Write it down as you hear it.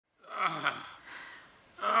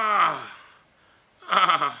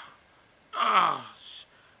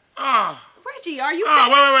Reggie, are you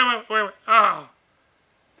finished? Wait.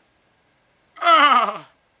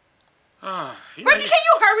 Reggie, can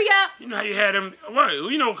you hurry up? You know how you had them,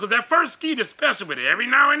 well, you know, because that first skeet is special with it. Every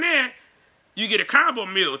now and then, you get a combo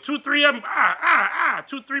meal. 2, 3 of them,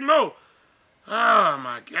 2, 3 more. Oh,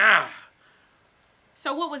 my God.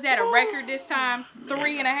 So what was that, a record this time?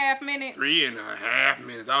 3.5 minutes? 3.5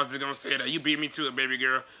 minutes. I was just going to say that. You beat me to it, baby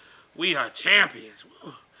girl. We are champions.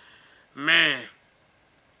 Woo. Man,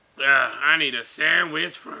 I need a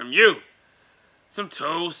sandwich from you. Some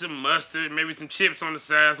toast, some mustard, maybe some chips on the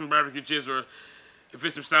side, some barbecue chips, or if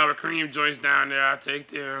it's some sour cream joints down there, I'll take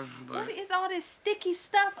them. But, what is all this sticky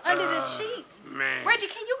stuff under the sheets? Man. Reggie,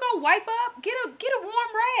 can you go wipe up? Get a warm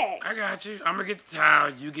rag. I got you. I'm gonna get the towel.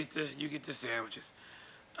 You get the sandwiches.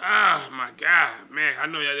 Oh my God, man! I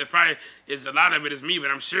know it probably is a lot of it is me, but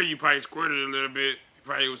I'm sure you probably squirted a little bit. You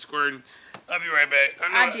probably was squirting. I'll be right back.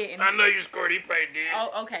 I didn't. I know you squirted. You probably did.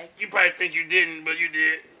 Oh, okay. You probably think you didn't, but you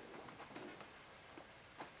did.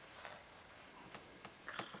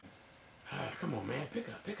 Come on, man. Pick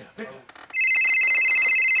up.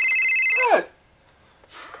 What?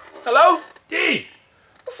 Hello? D!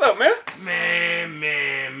 What's up, man?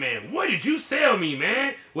 Man. What did you sell me,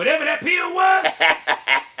 man? Whatever that pill was?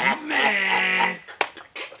 Man.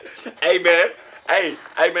 Hey, man. Hey,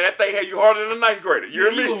 man, that thing had you harder than a ninth grader. You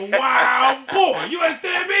hear me? You a wild boy. You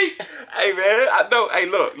understand me? Hey, man, I know. Hey,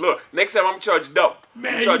 look. Next time I'm gonna charge you double.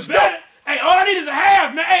 Man, you better. Hey, all I need is a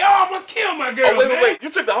half, man. Hey, I almost killed my girl, Oh, wait.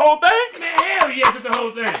 You took the whole thing? Man, hell yeah, I took the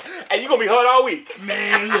whole thing. Hey, you gonna be hurt all week.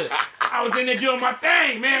 Man, look. I was in there doing my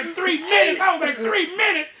thing, man. 3 minutes. I was like 3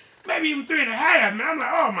 minutes. Maybe even 3.5, man. I'm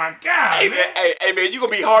like, oh, my God, Hey, man. Hey, man, you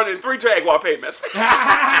gonna be harder than 3 Jaguar payments.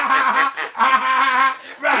 right.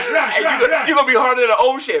 You gonna be harder than an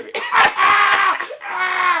old Chevy.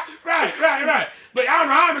 right. But I don't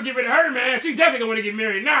know how I'm gonna get rid of her, man. She definitely gonna want to get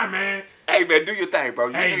married now, man. Hey, man, do your thing, bro.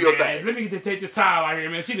 You do your thing. Let me take this towel out here,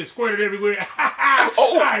 man. She just squirted everywhere. Oh,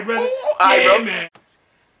 all right, brother. All right, bro. Man.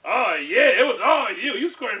 Oh, yeah, it was all you. You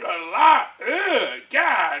squirted a lot. Ugh,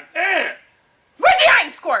 God damn. Reggie, I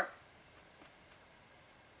ain't squirt.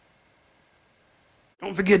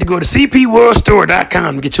 Don't forget to go to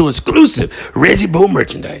cpworldstore.com to get your exclusive Reggie Bo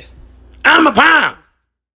merchandise. I'm a pound.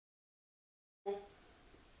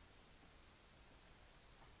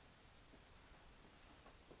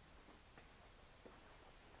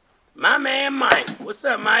 My man Mike. What's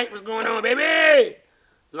up, Mike? What's going on, baby?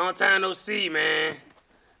 Long time no see, man.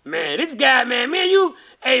 Man, this guy, man, you,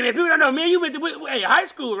 hey, man, people don't know, man, you went to high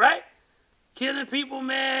school, right? Killing people,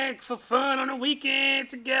 man, for fun on the weekend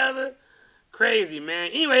together. Crazy, man.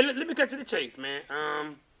 Anyway, let me cut to the chase, man.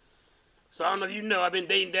 So I don't know if you know, I've been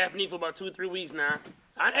dating Daphnique for about 2 or 3 weeks now.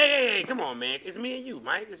 Hey, come on, man. It's me and you,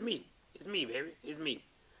 Mike. It's me. It's me, baby. It's me.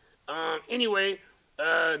 Anyway,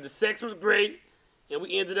 the sex was great. And I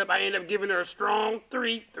ended up giving her a strong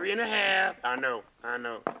 3.5. I know.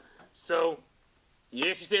 So,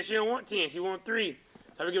 yeah, she said she don't want 10. She want 3.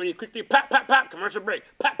 So I was giving you a quick 3. Pop, commercial break.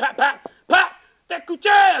 Pop. That coochie.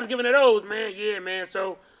 I was giving her those, man. Yeah, man.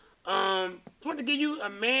 So, just wanted to give you a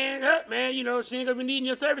man up, man. You know, she ain't gonna be needing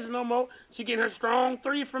your services no more. She getting her strong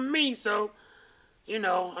 3 from me. So, you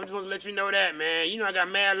know, I'm just want to let you know that, man. You know I got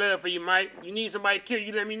mad love for you, Mike. You need somebody to kill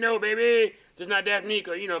you, let me know, baby. Just not Daphnique,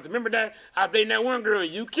 or, you know, 'cause remember that? I was dating that one girl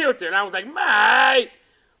and you killed her. And I was like, Mike.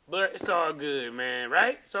 But it's all good, man,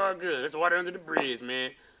 right? It's all good. It's water under the bridge,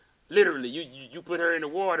 man. Literally, you put her in the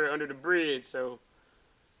water under the bridge, so,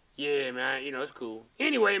 yeah, man, you know, it's cool.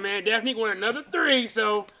 Anyway, man, Daphnique wanted another 3,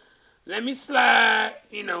 so let me slide,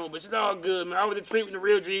 you know, but it's all good, man. I was the treat when the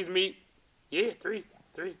real G's meet. Yeah, 3,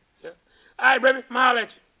 yeah. All right, baby, I'm holler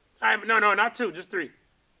at you. All right, no, not 2, just 3.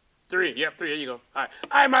 3, yep, 3, there you go. All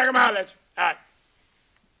right, Mike, I'm holler at you. All right.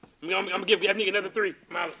 I'm going to give Daphnique another 3.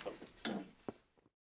 I'm holler.